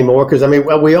hear that anymore because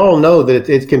we all know that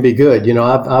it can be good.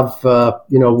 I've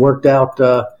worked out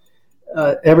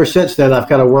ever since then. I've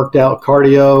kind of worked out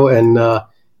cardio and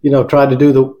tried to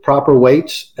do the proper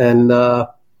weights, and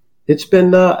it's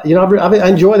been I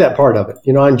enjoy that part of it.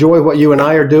 I enjoy what you and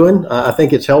I are doing. I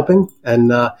think it's helping, and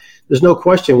there's no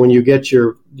question when you get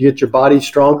your body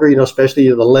stronger, especially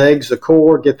the legs, the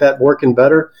core, get that working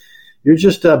better. You're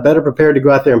just better prepared to go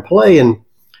out there and play. And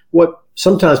what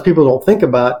sometimes people don't think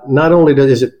about, not only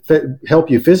does it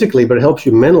help you physically, but it helps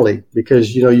you mentally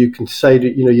because, you can say,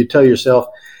 you tell yourself,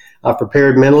 I've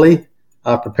prepared mentally,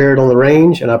 I prepared on the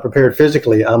range, and I prepared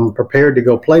physically. I'm prepared to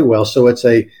go play well. So it's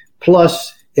a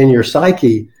plus in your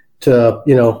psyche to,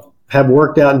 have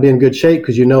worked out and be in good shape,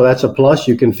 because that's a plus.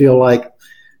 You can feel like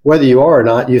whether you are or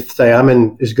not, you say, I'm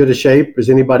in as good a shape as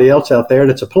anybody else out there, and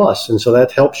it's a plus. And so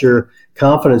that helps your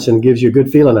confidence and gives you a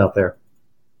good feeling out there.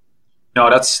 No,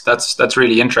 that's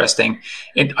really interesting.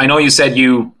 I know you said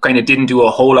you kind of didn't do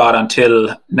a whole lot until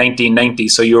 1990,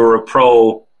 so you were a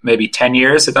pro maybe 10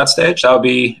 years at that stage. That would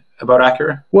be about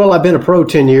accurate? Well, I've been a pro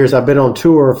 10 years. I've been on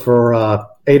tour for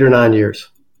 8 or 9 years.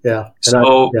 Yeah.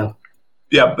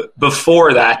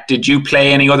 Before that, did you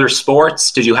play any other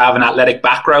sports? Did you have an athletic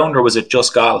background, or was it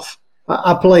just golf?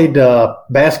 I played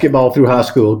basketball through high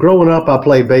school. Growing up, I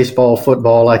played baseball,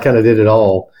 football. I kind of did it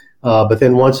all. But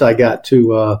then once I got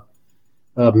to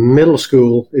middle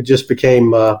school, it just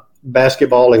became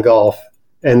basketball and golf.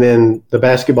 And then the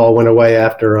basketball went away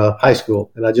after high school,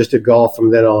 and I just did golf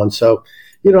from then on. So,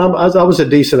 I was a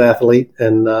decent athlete,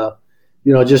 and,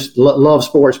 just love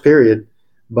sports, period.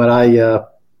 But I,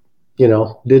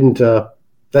 didn't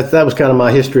that was kind of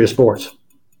my history of sports.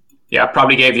 Yeah,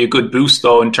 probably gave you a good boost,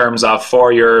 though, in terms of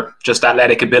for your just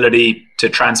athletic ability to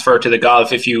transfer to the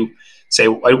golf. If you say,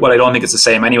 well, I don't think it's the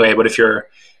same anyway, but if you're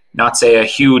not, say, a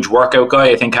huge workout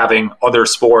guy, I think having other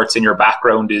sports in your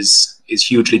background is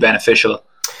hugely beneficial.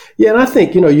 Yeah, and I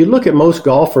think, you look at most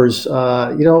golfers,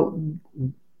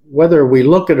 whether we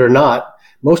look at it or not,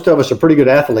 most of us are pretty good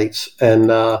athletes,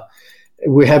 and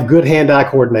we have good hand-eye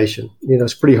coordination.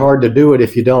 It's pretty hard to do it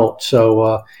if you don't.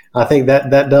 So I think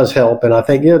that does help. And I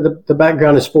think, the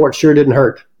background in sports sure didn't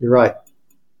hurt. You're right.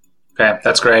 Okay,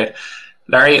 that's great.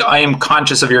 Larry, I am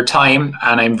conscious of your time,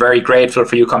 and I'm very grateful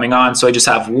for you coming on. So I just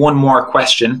have one more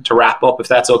question to wrap up, if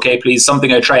that's okay, please.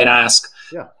 Something I try and ask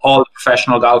all the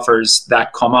professional golfers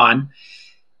that come on.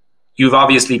 You've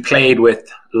obviously played with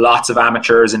lots of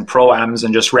amateurs and pro-ams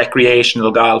and just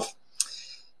recreational golf.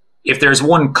 If there's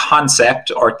one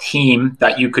concept or theme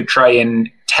that you could try and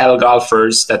tell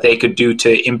golfers that they could do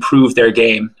to improve their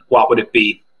game, what would it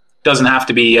be? Doesn't have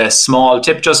to be a small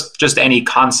tip, just any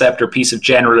concept or piece of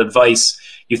general advice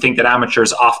you think that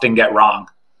amateurs often get wrong.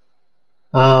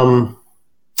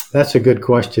 That's a good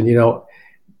question.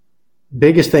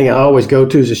 Biggest thing I always go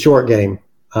to is a short game.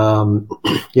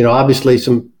 Obviously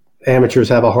some amateurs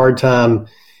have a hard time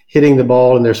hitting the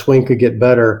ball and their swing could get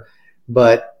better,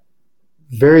 but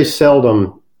very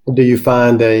seldom do you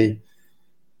find a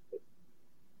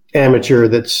amateur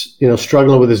that's,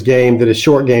 struggling with his game, that his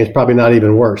short game is probably not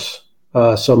even worse.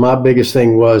 So my biggest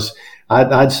thing was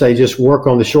I'd say just work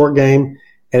on the short game,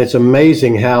 and it's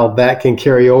amazing how that can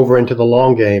carry over into the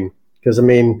long game. Because,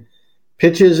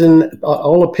 pitches and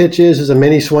all a pitch is a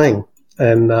mini swing.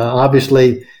 And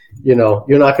obviously, you're not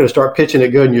going to start pitching it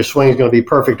good and your swing is going to be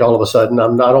perfect all of a sudden. I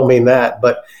don't mean that,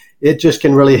 but it just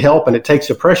can really help, and it takes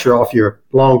the pressure off your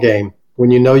long game.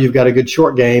 When you've got a good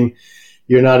short game,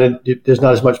 there's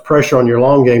not as much pressure on your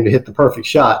long game to hit the perfect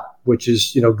shot, which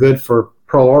is, good for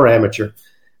pro or amateur.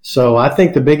 So I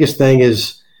think the biggest thing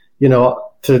is,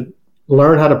 to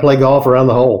learn how to play golf around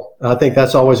the hole. I think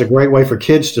that's always a great way for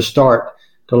kids to start,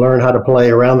 to learn how to play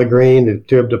around the green, to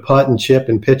be able to putt and chip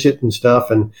and pitch it and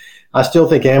stuff. And I still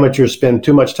think amateurs spend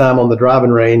too much time on the driving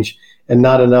range and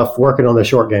not enough working on the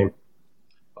short game.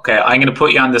 Okay, I'm going to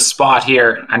put you on the spot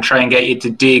here and try and get you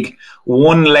to dig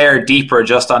one layer deeper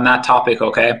just on that topic,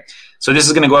 okay? So this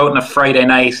is going to go out on a Friday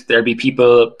night. There'll be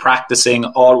people practicing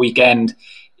all weekend.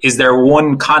 Is there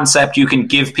one concept you can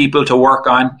give people to work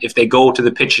on if they go to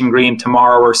the pitching green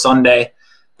tomorrow or Sunday?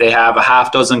 They have a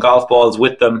half dozen golf balls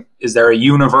with them. Is there a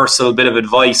universal bit of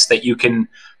advice that you can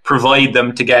provide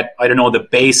them to get, the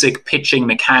basic pitching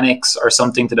mechanics or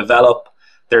something to develop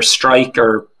their strike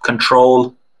or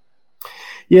control?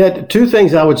 Yeah, two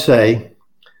things I would say.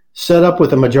 Set up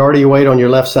with a majority of weight on your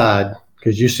left side,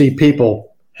 because you see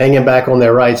people hanging back on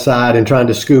their right side and trying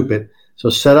to scoop it. So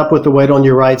set up with the weight on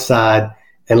your right side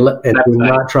and do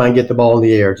not try and get the ball in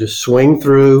the air. Just swing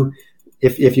through.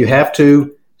 If you have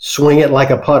to, swing it like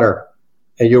a putter,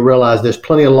 and you'll realize there's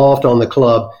plenty of loft on the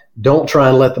club. Don't try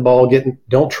and lift the ball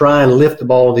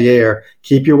in the air.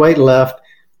 Keep your weight left.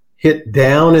 Hit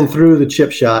down and through the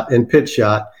chip shot and pitch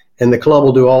shot, and the club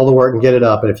will do all the work and get it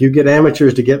up. And if you get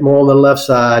amateurs to get more on the left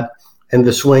side and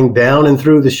to swing down and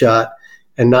through the shot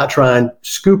and not try and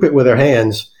scoop it with their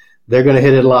hands, they're going to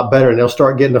hit it a lot better, and they'll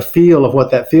start getting a feel of what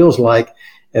that feels like.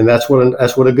 And that's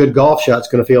what a good golf shot is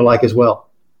going to feel like as well.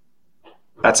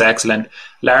 That's excellent.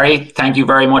 Larry, thank you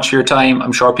very much for your time.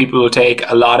 I'm sure people will take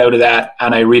a lot out of that,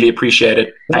 and I really appreciate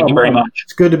it. Thank you very much.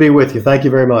 It's good to be with you. Thank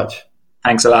you very much.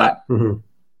 Thanks a lot. Mm-hmm.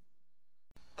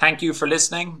 Thank you for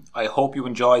listening. I hope you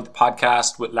enjoyed the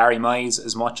podcast with Larry Mize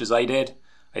as much as I did.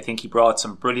 I think he brought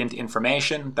some brilliant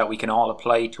information that we can all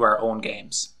apply to our own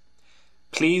games.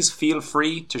 Please feel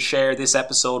free to share this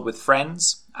episode with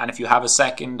friends, and if you have a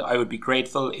second, I would be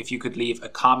grateful if you could leave a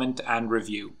comment and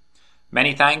review.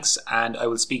 Many thanks, and I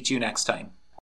will speak to you next time.